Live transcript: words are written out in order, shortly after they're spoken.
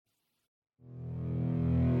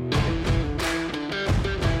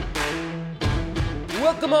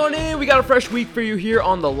Welcome on in. We got a fresh week for you here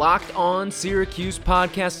on the Locked On Syracuse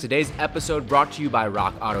podcast. Today's episode brought to you by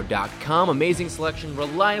RockAuto.com. Amazing selection,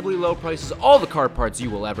 reliably low prices, all the car parts you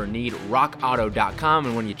will ever need. RockAuto.com.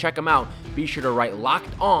 And when you check them out, be sure to write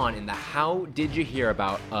Locked On in the How Did You Hear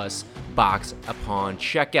About Us box upon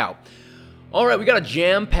checkout. All right, we got a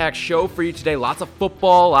jam-packed show for you today. Lots of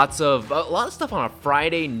football, a lot of stuff on a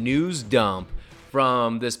Friday news dump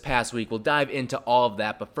from this past week. We'll dive into all of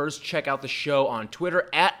that, but first check out the show on Twitter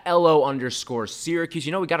at @LO_Syracuse.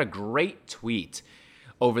 You know, we got a great tweet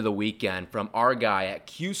over the weekend from our guy at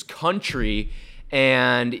Cuse Country,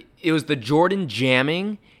 and it was the Jordan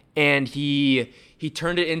jamming, and he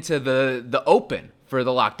turned it into the open for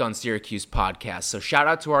the Locked On Syracuse podcast. So shout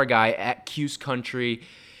out to our guy at Cuse Country,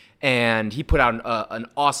 and he put out an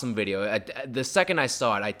awesome video. The second I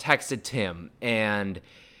saw it, I texted Tim and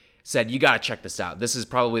said, you got to check this out. This is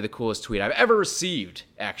probably the coolest tweet I've ever received,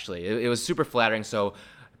 actually. It was super flattering, so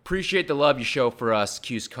appreciate the love you show for us,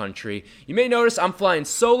 Cuse Country. You may notice I'm flying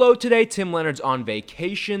solo today. Tim Leonard's on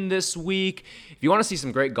vacation this week. If you want to see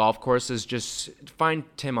some great golf courses, just find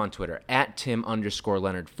Tim on Twitter, at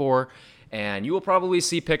Tim_Leonard4, and you will probably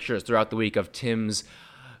see pictures throughout the week of Tim's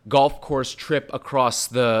golf course trip across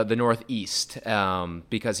the Northeast,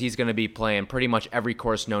 because he's going to be playing pretty much every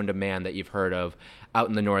course known to man that you've heard of out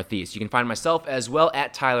in the Northeast. You can find myself as well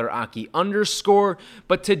at TylerAki_.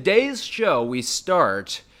 But today's show, we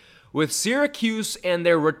start with Syracuse and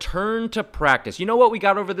their return to practice. You know what we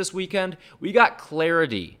got over this weekend? We got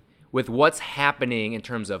clarity with what's happening in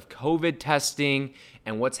terms of COVID testing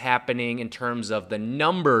and what's happening in terms of the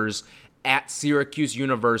numbers at Syracuse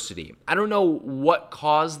University. I don't know what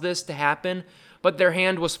caused this to happen, but their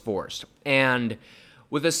hand was forced. And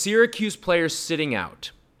with the Syracuse players sitting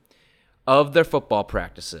out of their football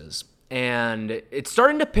practices, and it's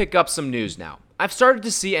starting to pick up some news now. I've started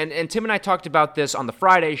to see, and Tim and I talked about this on the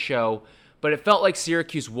Friday show, but it felt like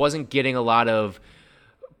Syracuse wasn't getting a lot of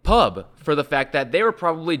pub for the fact that they were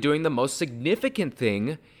probably doing the most significant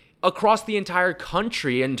thing across the entire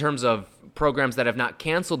country in terms of programs that have not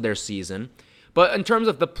canceled their season, but in terms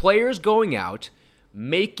of the players going out,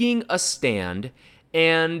 making a stand,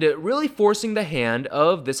 and really forcing the hand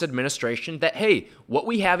of this administration that, hey, what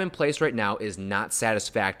we have in place right now is not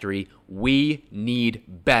satisfactory. We need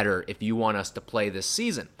better if you want us to play this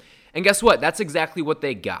season. And guess what? That's exactly what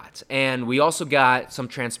they got. And we also got some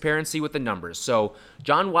transparency with the numbers. So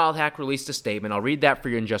John Wildhack released a statement. I'll read that for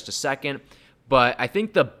you in just a second. But I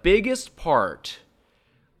think the biggest part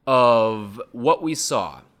of what we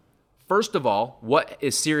saw, first of all, what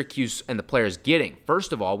is Syracuse and the players getting?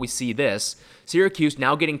 First of all, we see this. Syracuse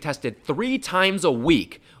now getting tested 3 times a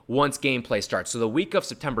week once gameplay starts. So the week of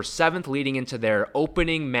September 7th leading into their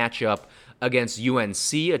opening matchup against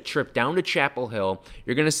UNC, a trip down to Chapel Hill,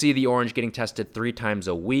 you're going to see the Orange getting tested 3 times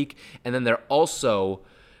a week. And then they're also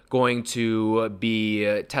going to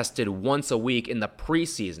be tested once a week in the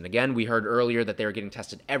preseason. Again, we heard earlier that they were getting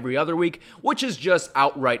tested every other week, which is just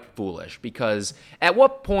outright foolish, because at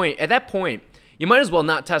that point, you might as well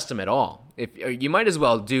not test them at all. You might as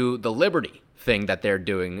well do the Liberty thing that they're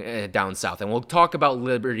doing down south. And we'll talk about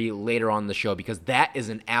Liberty later on in the show, because that is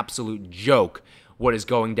an absolute joke what is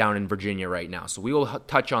going down in Virginia right now. So we will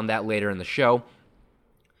touch on that later in the show.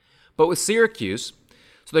 But with Syracuse,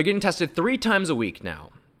 so they're getting tested 3 times a week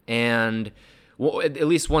now. And at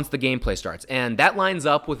least once the gameplay starts. And that lines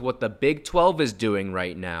up with what the Big 12 is doing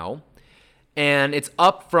right now. And it's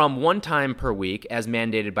up from 1 time per week as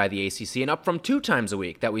mandated by the ACC, and up from 2 times a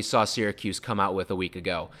week that we saw Syracuse come out with a week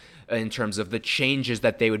ago in terms of the changes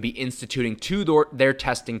that they would be instituting to their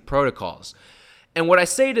testing protocols. And what I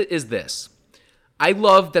say is this. I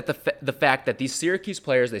love that the fact that these Syracuse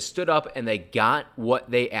players, they stood up and they got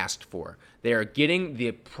what they asked for. They are getting the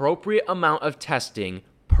appropriate amount of testing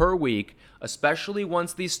per week, especially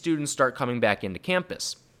once these students start coming back into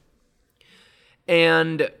campus.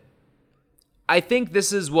 And I think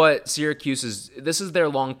this is what this is their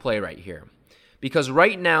long play right here. Because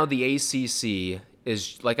right now the ACC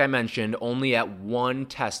is, like I mentioned, only at 1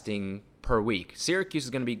 testing per week. Syracuse is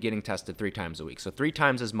going to be getting tested 3 times a week, so 3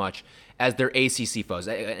 times as much as their ACC foes.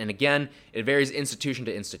 And again, it varies institution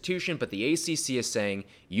to institution, but the ACC is saying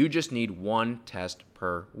you just need 1 test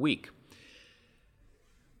per week.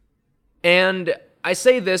 And I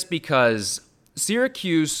say this because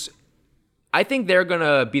Syracuse, I think they're going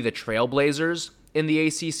to be the trailblazers in the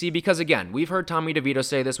ACC because, again, we've heard Tommy DeVito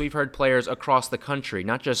say this. We've heard players across the country,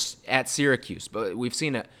 not just at Syracuse, but we've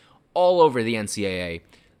seen it all over the NCAA.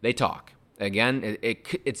 They talk. Again,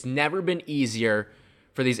 it's never been easier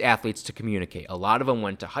for these athletes to communicate. A lot of them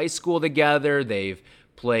went to high school together. They've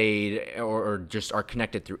played or just are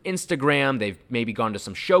connected through Instagram. They've maybe gone to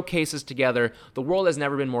some showcases together. The world has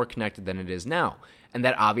never been more connected than it is now. And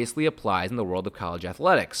that obviously applies in the world of college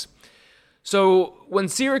athletics. So when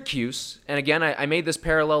Syracuse, and again, I made this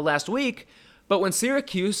parallel last week, but when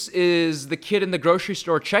Syracuse is the kid in the grocery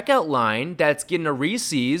store checkout line that's getting a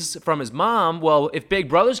Reese's from his mom, well, if big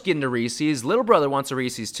brother's getting a Reese's, little brother wants a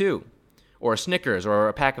Reese's too, or a Snickers, or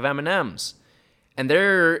a pack of M&Ms. And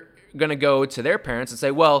they're going to go to their parents and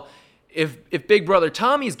say, well, if big brother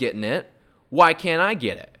Tommy's getting it, why can't I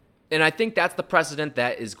get it? And I think that's the precedent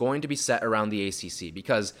that is going to be set around the ACC,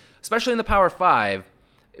 because especially in the Power 5,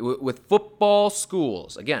 with football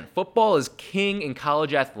schools, again, football is king in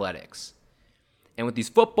college athletics. And with these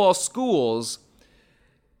football schools,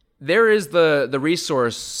 there is the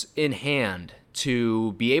resource in hand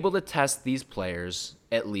to be able to test these players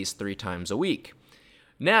at least 3 times a week.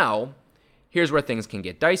 Now, here's where things can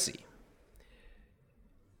get dicey.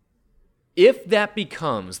 If that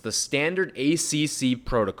becomes the standard ACC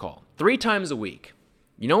protocol, 3 times a week,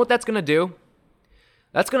 you know what that's going to do?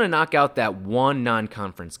 That's going to knock out that one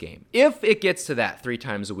non-conference game. If it gets to that 3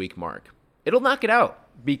 times a week mark, it'll knock it out,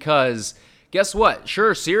 because guess what?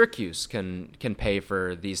 Sure, Syracuse can pay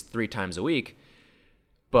for these 3 times a week,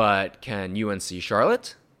 but can UNC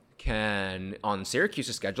Charlotte? On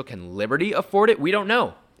Syracuse's schedule, can Liberty afford it? We don't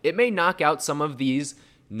know. It may knock out some of these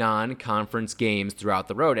non-conference games throughout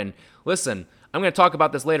the road. And listen, I'm going to talk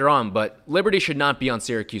about this later on, but Liberty should not be on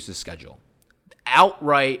Syracuse's schedule.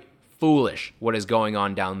 Outright foolish what is going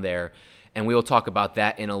on down there, and we will talk about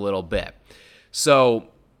that in a little bit. So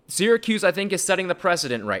Syracuse, I think, is setting the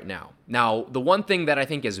precedent right now. Now, the one thing that I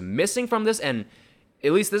think is missing from this, and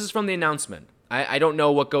at least this is from the announcement, I don't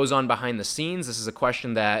know what goes on behind the scenes. This is a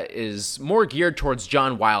question that is more geared towards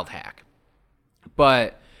John Wildhack.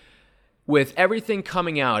 But with everything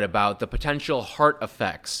coming out about the potential heart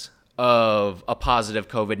effects of a positive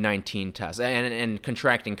COVID-19 test and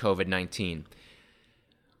contracting COVID-19,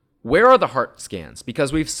 where are the heart scans?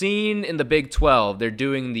 Because we've seen in the Big 12, they're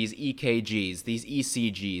doing these EKGs, these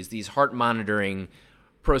ECGs, these heart monitoring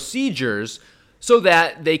procedures so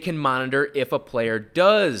that they can monitor if a player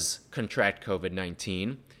does contract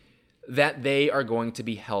COVID-19, that they are going to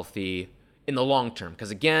be healthy in the long term. Because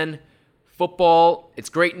again, football, it's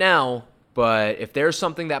great now, but if there's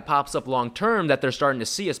something that pops up long term that they're starting to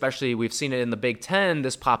see, especially we've seen it in the Big 10,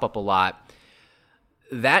 this pop up a lot,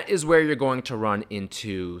 that is where you're going to run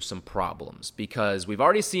into some problems, because we've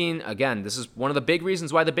already seen, again, this is one of the big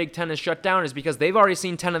reasons why the Big Ten is shut down, is because they've already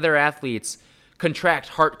seen 10 of their athletes contract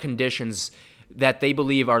heart conditions that they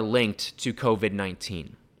believe are linked to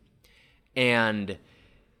COVID-19. And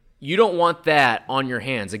you don't want that on your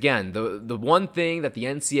hands. Again, the one thing that the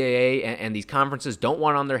NCAA and these conferences don't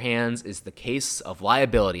want on their hands is the case of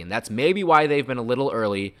liability, and that's maybe why they've been a little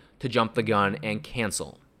early to jump the gun and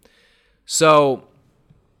cancel. So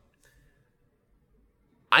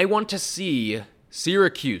I want to see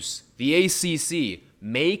Syracuse, the ACC,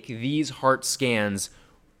 make these heart scans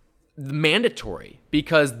mandatory,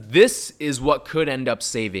 because this is what could end up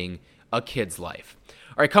saving a kid's life.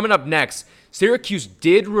 All right, coming up next, Syracuse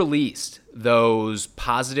did release those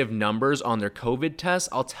positive numbers on their COVID tests.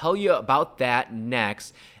 I'll tell you about that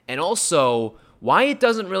next, and also why it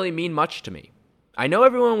doesn't really mean much to me. I know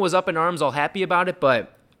everyone was up in arms, all happy about it,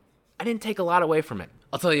 but I didn't take a lot away from it.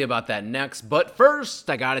 I'll tell you about that next, but first,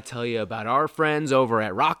 I gotta tell you about our friends over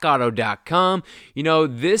at RockAuto.com. You know,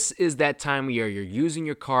 this is that time of year you're using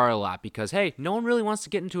your car a lot because, hey, no one really wants to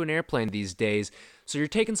get into an airplane these days, so you're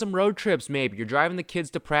taking some road trips maybe, you're driving the kids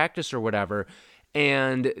to practice or whatever,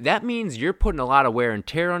 and that means you're putting a lot of wear and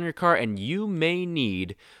tear on your car, and you may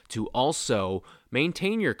need to also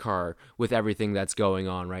maintain your car with everything that's going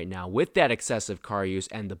on right now with that excessive car use,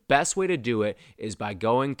 and the best way to do it is by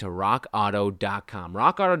going to rockauto.com.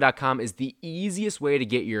 Rockauto.com is the easiest way to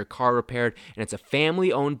get your car repaired, and it's a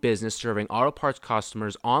family-owned business serving auto parts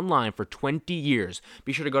customers online for 20 years.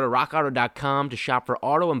 Be sure to go to rockauto.com to shop for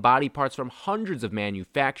auto and body parts from hundreds of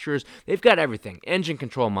manufacturers. They've got everything: engine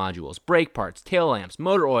control modules, brake parts, tail lamps,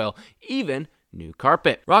 motor oil, even new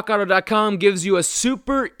carpet. RockAuto.com gives you a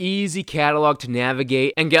super easy catalog to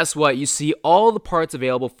navigate, and guess what? You see all the parts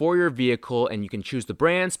available for your vehicle, and you can choose the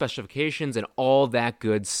brand, specifications, and all that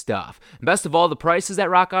good stuff. And best of all, the prices at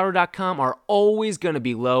RockAuto.com are always going to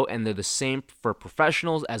be low, and they're the same for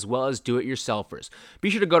professionals as well as do-it-yourselfers. Be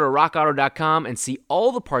sure to go to RockAuto.com and see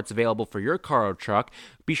all the parts available for your car or truck.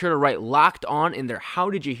 Be sure to write Locked On in their How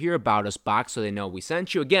Did You Hear About Us box so they know we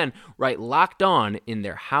sent you. Again, write Locked On in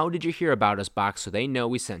their How Did You Hear About Us box so they know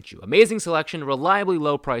we sent you. Amazing selection, reliably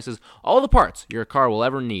low prices, all the parts your car will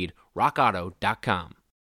ever need. RockAuto.com.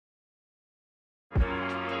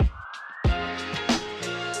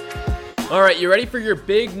 All right, you ready for your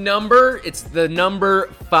big number? It's the number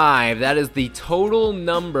 5. That is the total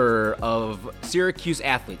number of Syracuse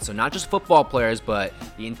athletes. So not just football players, but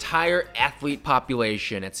the entire athlete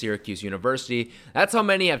population at Syracuse University. That's how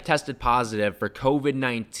many have tested positive for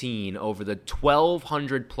COVID-19 over the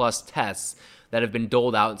 1,200 plus tests that have been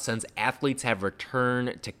doled out since athletes have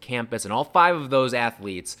returned to campus. And all 5 of those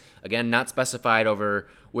athletes, again, not specified over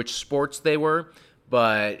which sports they were,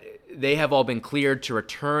 but they have all been cleared to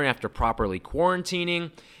return after properly quarantining,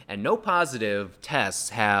 and no positive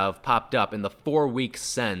tests have popped up in the 4 weeks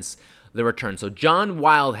since the return. So John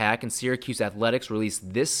Wildhack and Syracuse Athletics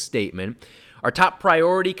released this statement. Our top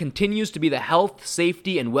priority continues to be the health,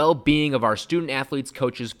 safety, and well-being of our student athletes,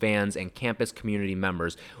 coaches, fans, and campus community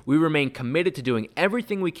members. We remain committed to doing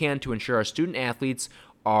everything we can to ensure our student athletes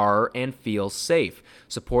are and feel safe,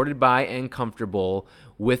 supported by and comfortable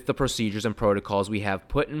with the procedures and protocols we have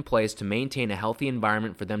put in place to maintain a healthy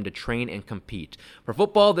environment for them to train and compete. For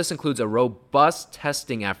football, this includes a robust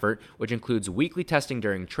testing effort, which includes weekly testing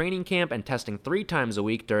during training camp and testing 3 times a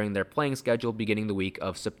week during their playing schedule beginning the week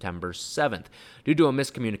of September 7th. Due to a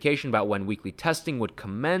miscommunication about when weekly testing would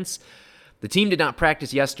commence, the team did not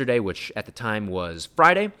practice yesterday, which at the time was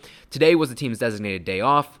Friday. Today was the team's designated day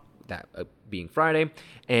off, that being Friday,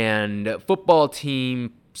 and football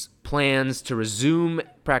team plans to resume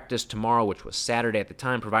practice tomorrow, which was Saturday at the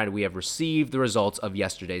time, provided we have received the results of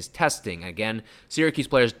yesterday's testing. Again, Syracuse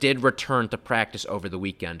players did return to practice over the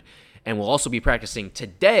weekend and will also be practicing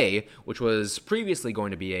today, which was previously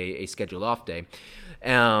going to be a scheduled off day.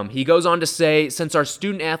 He goes on to say, since our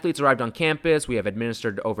student athletes arrived on campus, we have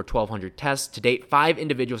administered over 1,200 tests. To date, 5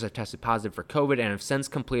 individuals have tested positive for COVID and have since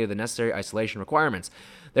completed the necessary isolation requirements.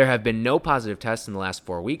 There have been no positive tests in the last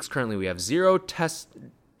 4 weeks. Currently, we have 0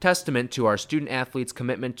 testament to our student athletes'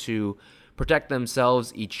 commitment to protect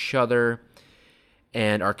themselves, each other,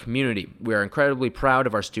 and our community. We are incredibly proud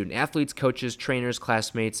of our student athletes, coaches, trainers,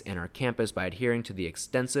 classmates, and our campus by adhering to the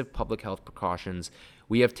extensive public health precautions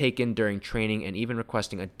we have taken during training and even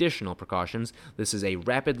requesting additional precautions. This is a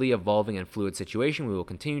rapidly evolving and fluid situation. We will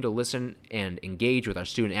continue to listen and engage with our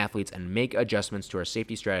student athletes and make adjustments to our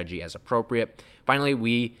safety strategy as appropriate. Finally,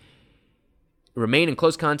 we remain in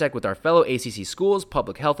close contact with our fellow ACC schools,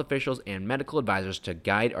 public health officials, and medical advisors to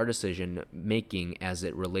guide our decision-making as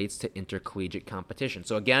it relates to intercollegiate competition.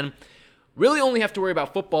 So again, really only have to worry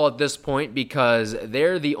about football at this point because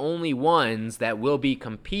they're the only ones that will be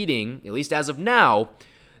competing, at least as of now,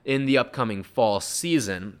 in the upcoming fall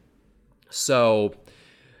season. So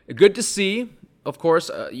good to see. Of course,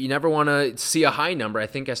 you never want to see a high number. I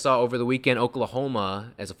think I saw over the weekend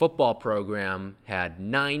Oklahoma, as a football program, had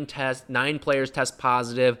 9 players test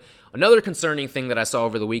positive. Another concerning thing that I saw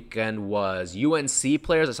over the weekend was UNC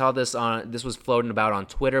players. I saw this was floating about on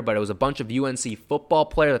Twitter, but it was a bunch of UNC football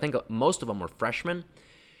players. I think most of them were freshmen.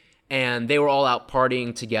 And they were all out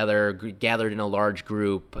partying together, gathered in a large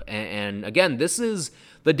group. And again, this is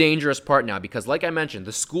the dangerous part now because, like I mentioned,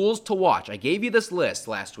 the schools to watch. I gave you this list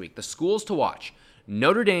last week. The schools to watch: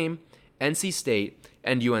 Notre Dame, NC State,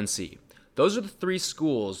 and UNC. Those are the 3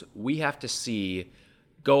 schools we have to see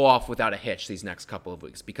go off without a hitch these next couple of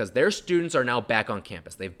weeks because their students are now back on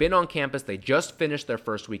campus. They've been on campus. They just finished their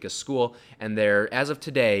first week of school, and they're, as of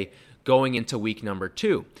today, going into week number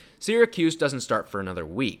 2. Syracuse doesn't start for another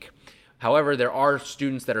week. However, there are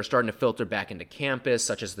students that are starting to filter back into campus,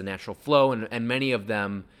 such as the natural flow, and many of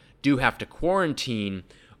them do have to quarantine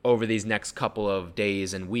over these next couple of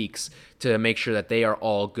days and weeks to make sure that they are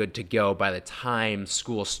all good to go by the time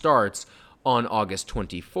school starts on August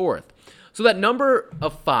 24th. So that number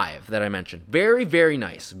of 5 that I mentioned, very, very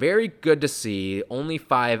nice. Very good to see. Only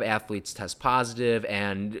 5 athletes test positive.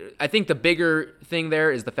 And I think the bigger thing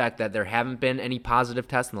there is the fact that there haven't been any positive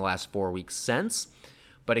tests in the last 4 weeks since.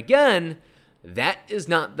 But again, that is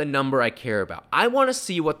not the number I care about. I want to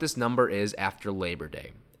see what this number is after Labor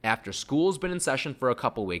Day, after school's been in session for a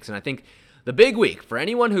couple weeks. And I think the big week for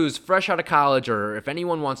anyone who's fresh out of college, or if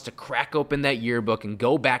anyone wants to crack open that yearbook and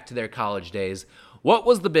go back to their college days, what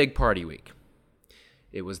was the big party week?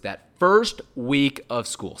 It was that first week of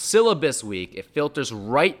school, syllabus week. It filters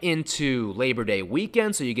right into Labor Day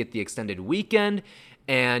weekend, so you get the extended weekend,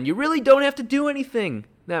 and you really don't have to do anything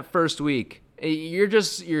that first week. You're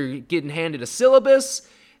getting handed a syllabus,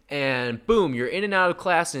 and boom, you're in and out of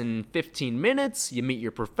class in 15 minutes. You meet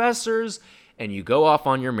your professors, and you go off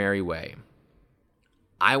on your merry way.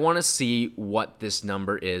 I want to see what this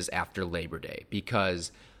number is after Labor Day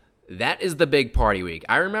because that is the big party week.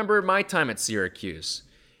 I remember my time at Syracuse.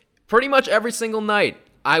 Pretty much every single night,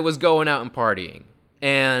 I was going out and partying.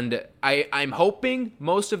 And I'm hoping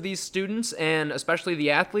most of these students, and especially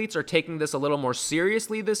the athletes, are taking this a little more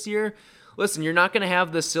seriously this year. Listen, you're not going to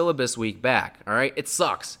have the syllabus week back, all right? It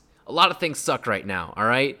sucks. A lot of things suck right now, all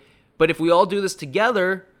right? But if we all do this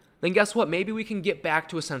together, then guess what? Maybe we can get back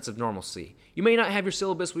to a sense of normalcy. You may not have your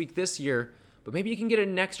syllabus week this year, but maybe you can get it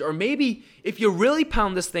next year. Or maybe if you really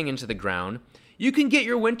pound this thing into the ground, you can get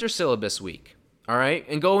your winter syllabus week, all right?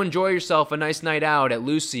 And go enjoy yourself a nice night out at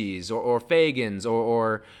Lucy's or Fagan's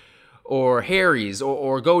or Harry's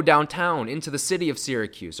or go downtown into the city of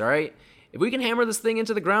Syracuse, all right? If we can hammer this thing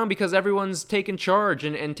into the ground because everyone's taking charge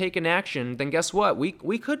and taking action, then guess what?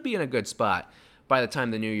 We could be in a good spot by the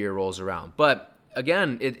time the new year rolls around. But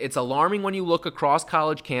again, it's alarming when you look across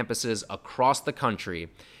college campuses across the country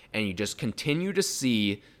and you just continue to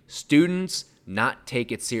see students not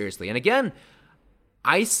take it seriously. And again,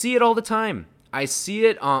 I see it all the time. I see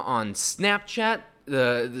it on Snapchat,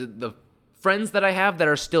 the friends that I have that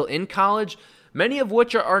are still in college, many of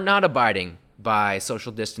which are not abiding by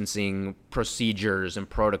social distancing procedures and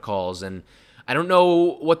protocols. And I don't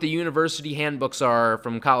know what the university handbooks are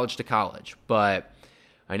from college to college, but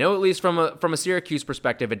I know at least from a Syracuse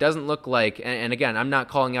perspective, it doesn't look like, and again, I'm not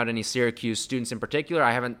calling out any Syracuse students in particular.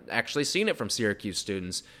 I haven't actually seen it from Syracuse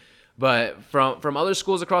students, but from other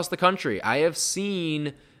schools across the country, I have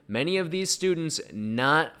seen many of these students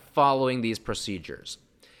not following these procedures.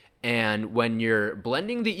 And when you're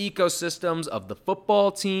blending the ecosystems of the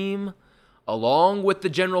football team along with the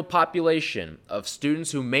general population of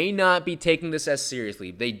students who may not be taking this as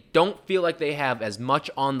seriously, they don't feel like they have as much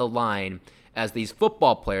on the line as these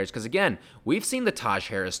football players. Because again, we've seen the Taj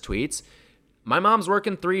Harris tweets. My mom's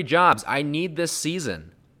working 3 jobs. I need this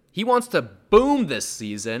season. He wants to boom this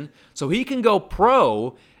season so he can go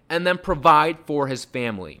pro and then provide for his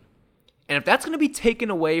family. And if that's going to be taken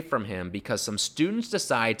away from him because some students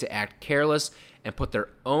decide to act careless and put their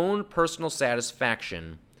own personal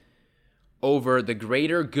satisfaction over the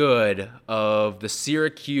greater good of the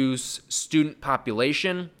Syracuse student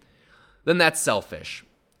population, then that's selfish.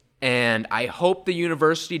 And I hope the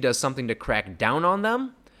university does something to crack down on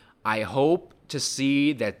them. I hope to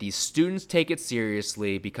see that these students take it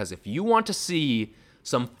seriously, because if you want to see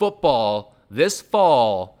some football this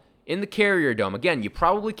fall in the Carrier Dome, again, you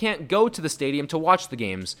probably can't go to the stadium to watch the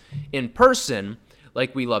games in person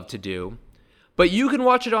like we love to do, but you can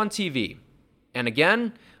watch it on TV. And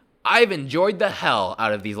again, I've enjoyed the hell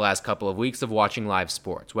out of these last couple of weeks of watching live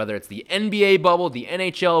sports, whether it's the NBA bubble, the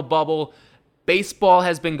NHL bubble. Baseball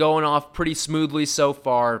has been going off pretty smoothly so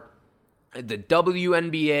far. The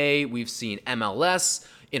WNBA, we've seen MLS,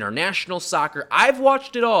 international soccer. I've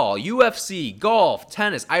watched it all. UFC, golf,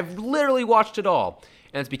 tennis. I've literally watched it all.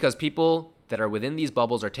 And it's because people that are within these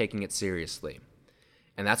bubbles are taking it seriously.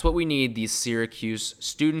 And that's what we need these Syracuse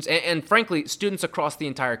students, and frankly, students across the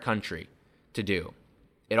entire country to do.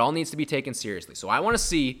 It all needs to be taken seriously. So I want to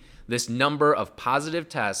see this number of positive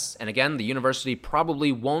tests. And again, the university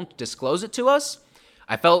probably won't disclose it to us.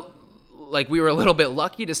 I felt like we were a little bit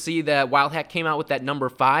lucky to see that Wildhat came out with that number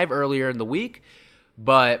 5 earlier in the week.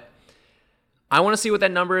 But I want to see what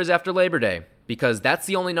that number is after Labor Day, because that's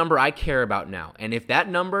the only number I care about now. And if that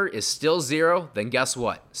number is still 0, then guess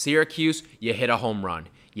what? Syracuse, you hit a home run.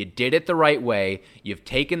 You did it the right way. You've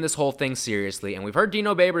taken this whole thing seriously. And we've heard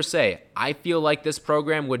Dino Babers say, I feel like this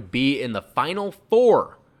program would be in the Final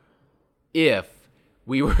Four if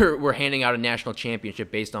we were handing out a national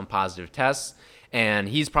championship based on positive tests. And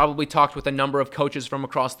he's probably talked with a number of coaches from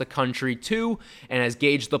across the country too, and has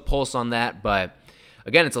gauged the pulse on that. But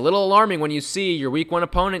again, it's a little alarming when you see your week 1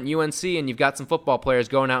 opponent, UNC, and you've got some football players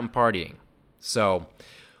going out and partying. So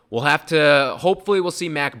we'll have to, hopefully we'll see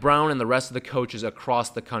Mack Brown and the rest of the coaches across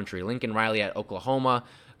the country, Lincoln Riley at Oklahoma,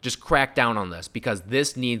 just crack down on this, because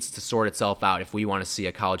this needs to sort itself out if we want to see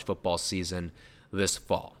a college football season this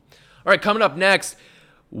fall. All right, coming up next,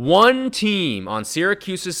 one team on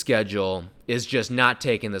Syracuse's schedule is just not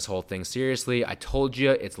taking this whole thing seriously. I told you,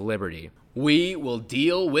 it's Liberty. We will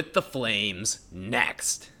deal with the Flames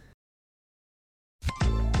next.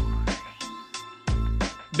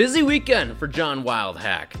 Busy weekend for John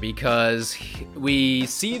Wildhack, because we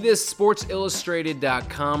see this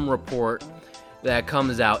SportsIllustrated.com report that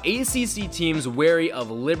comes out. ACC teams wary of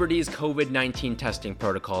Liberty's COVID-19 testing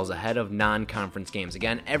protocols ahead of non-conference games.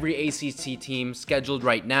 Again, every ACC team scheduled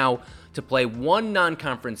right now to play one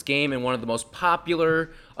non-conference game, and one of the most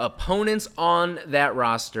popular opponents on that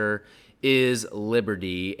roster is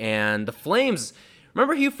Liberty. And the Flames,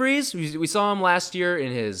 remember Hugh Freeze? We saw him last year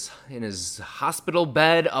in his hospital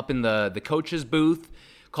bed up in the coach's booth,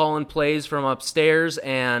 calling plays from upstairs,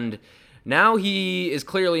 and now he is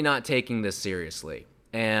clearly not taking this seriously.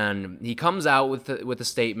 And he comes out with a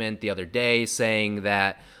statement the other day saying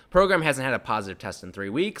that program hasn't had a positive test in 3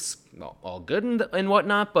 weeks. Well, all good and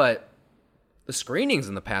whatnot, but The screenings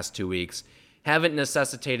in the past 2 weeks haven't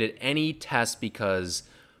necessitated any tests because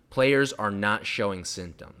players are not showing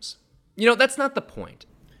symptoms. That's not the point.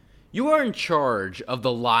 You are in charge of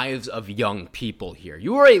the lives of young people here.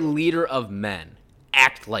 You are a leader of men.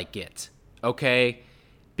 Act like it, okay?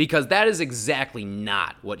 Because that is exactly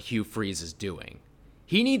not what Hugh Freeze is doing.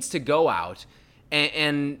 He needs to go out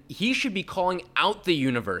and he should be calling out the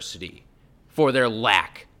university for their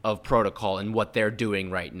lack of protocol and what they're doing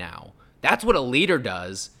right now. That's what a leader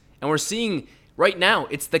does. And we're seeing right now,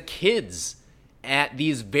 it's the kids at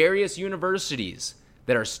these various universities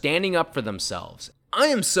that are standing up for themselves. I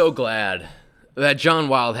am so glad that John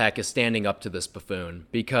Wildhack is standing up to this buffoon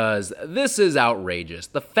because this is outrageous.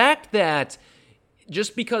 The fact that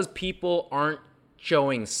just because people aren't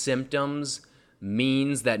showing symptoms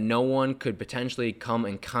means that no one could potentially come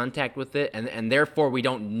in contact with it and therefore we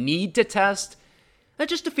don't need to test, that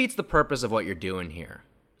just defeats the purpose of what you're doing here.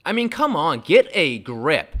 I mean, come on, get a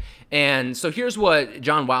grip. And so here's what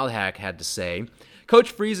John Wildhack had to say.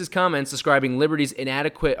 Coach Freeze's comments describing Liberty's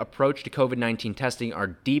inadequate approach to COVID-19 testing are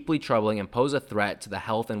deeply troubling and pose a threat to the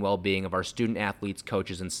health and well-being of our student athletes,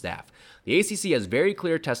 coaches, and staff. The ACC has very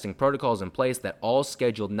clear testing protocols in place that all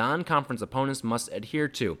scheduled non-conference opponents must adhere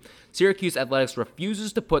to. Syracuse Athletics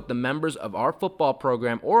refuses to put the members of our football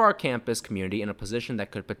program or our campus community in a position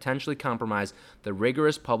that could potentially compromise the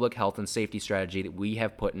rigorous public health and safety strategy that we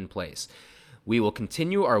have put in place. We will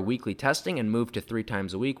continue our weekly testing and move to 3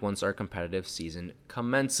 times a week once our competitive season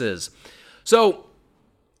commences. So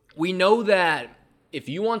we know that if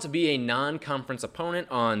you want to be a non-conference opponent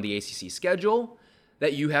on the ACC schedule,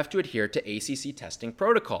 that you have to adhere to ACC testing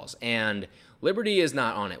protocols. And Liberty is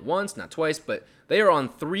not on it once, not twice, but they are on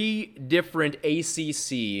 3 different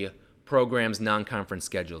ACC programs' non-conference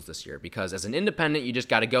schedules this year because as an independent, you just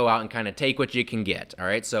got to go out and kind of take what you can get. All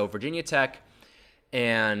right, so Virginia Tech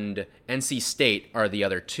and NC State are the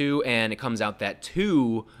other 2, and it comes out that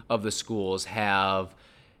 2 of the schools have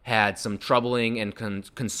had some troubling and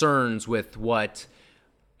concerns with what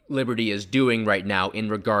Liberty is doing right now in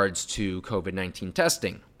regards to COVID-19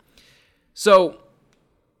 testing. So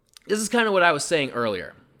this is kind of what I was saying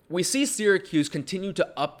earlier. We see Syracuse continue to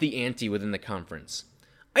up the ante within the conference.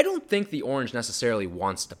 I don't think the Orange necessarily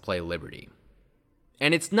wants to play Liberty.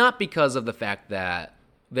 And it's not because of the fact that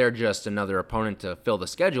they're just another opponent to fill the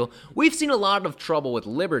schedule. We've seen a lot of trouble with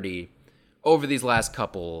Liberty over these last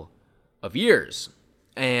couple of years.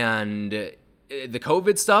 And the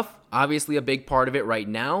COVID stuff, obviously a big part of it right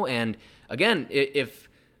now. And again, if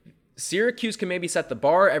Syracuse can maybe set the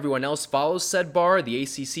bar, everyone else follows said bar, the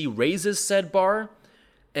ACC raises said bar,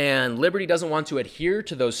 and Liberty doesn't want to adhere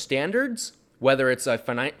to those standards, whether it's a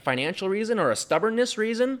financial reason or a stubbornness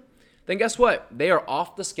reason, then guess what? They are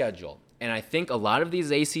off the schedule. And I think a lot of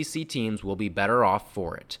these ACC teams will be better off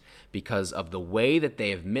for it because of the way that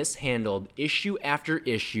they have mishandled issue after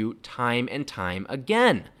issue time and time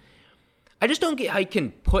again. I just don't get how you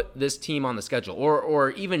can put this team on the schedule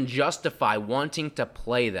or even justify wanting to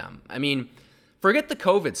play them. I mean, forget the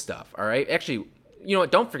COVID stuff, all right? Actually, you know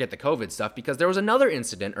what? Don't forget the COVID stuff because there was another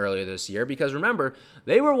incident earlier this year because remember,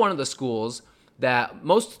 they were one of the schools that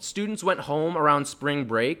most students went home around spring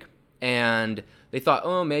break and they thought,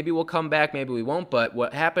 oh, maybe we'll come back, maybe we won't. But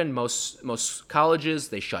what happened, most colleges,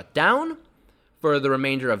 they shut down for the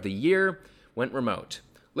remainder of the year, went remote.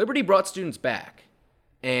 Liberty brought students back.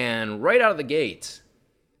 And right out of the gate,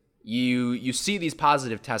 you see these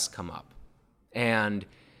positive tests come up. And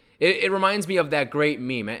it reminds me of that great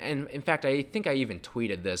meme. And in fact, I think I even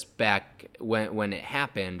tweeted this back when it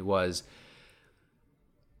happened was,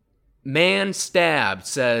 man stabbed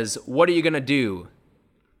says, what are you going to do?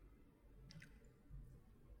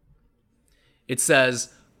 It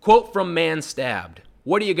says, quote from man stabbed,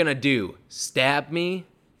 what are you going to do? Stab me?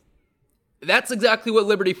 That's exactly what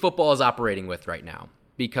Liberty football is operating with right now.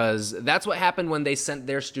 Because that's what happened when they sent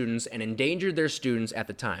their students and endangered their students at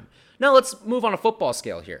the time. Now let's move on a football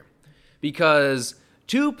scale here. Because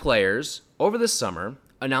 2 players over the summer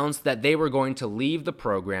announced that they were going to leave the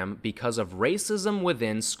program because of racism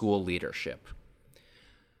within school leadership.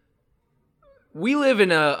 We live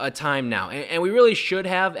in a time now, and we really should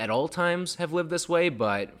have at all times have lived this way,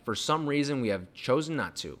 but for some reason we have chosen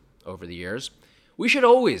not to over the years. We should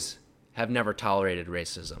always have never tolerated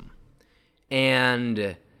racism.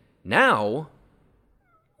 And now,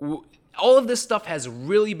 all of this stuff has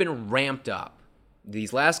really been ramped up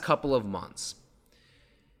these last couple of months.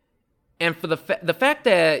 And for the fact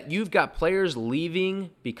that you've got players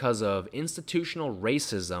leaving because of institutional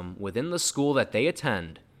racism within the school that they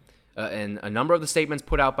attend, and a number of the statements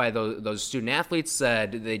put out by those student athletes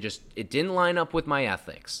said it didn't line up with my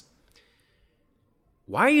ethics.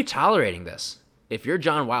 why are you tolerating this? If you're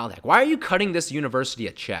John Wildhack, why are you cutting this university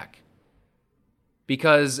a check?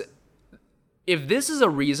 Because if this is a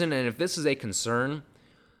reason and if this is a concern,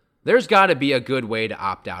 there's got to be a good way to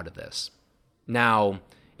opt out of this. Now,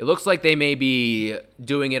 it looks like they may be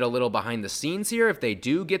doing it a little behind the scenes here. If they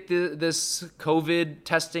do get this COVID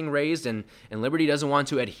testing raised and Liberty doesn't want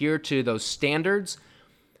to adhere to those standards,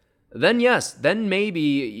 then yes, then maybe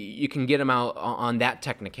you can get them out on that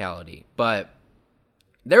technicality. But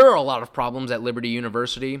there are a lot of problems at Liberty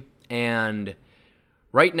University, and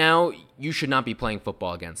right now you should not be playing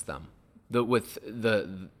football against them. With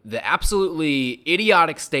the absolutely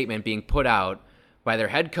idiotic statement being put out by their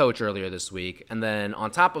head coach earlier this week, and then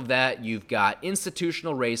on top of that, you've got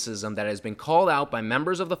institutional racism that has been called out by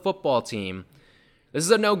members of the football team. This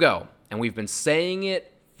is a no-go, and we've been saying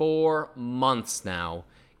it for months now.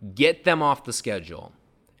 Get them off the schedule,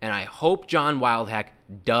 and I hope John Wildhack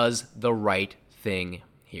does the right thing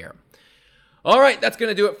here. All right, that's going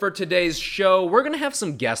to do it for today's show. We're going to have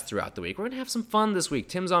some guests throughout the week. We're going to have some fun this week.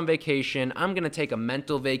 Tim's on vacation. I'm going to take a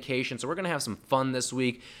mental vacation, so we're going to have some fun this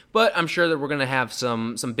week. But I'm sure that we're going to have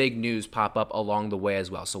some big news pop up along the way as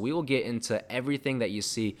well. So we will get into everything that you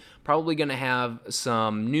see. Probably going to have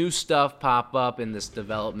some new stuff pop up in this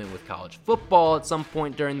development with college football at some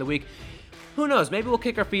point during the week. Who knows? Maybe we'll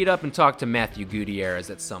kick our feet up and talk to Matthew Gutierrez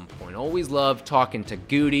at some point. Always love talking to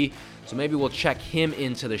Goody, so maybe we'll check him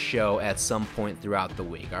into the show at some point throughout the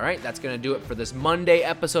week. All right, that's going to do it for this Monday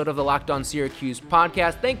episode of the Locked On Syracuse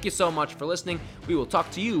podcast. Thank you so much for listening. We will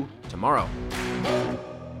talk to you tomorrow.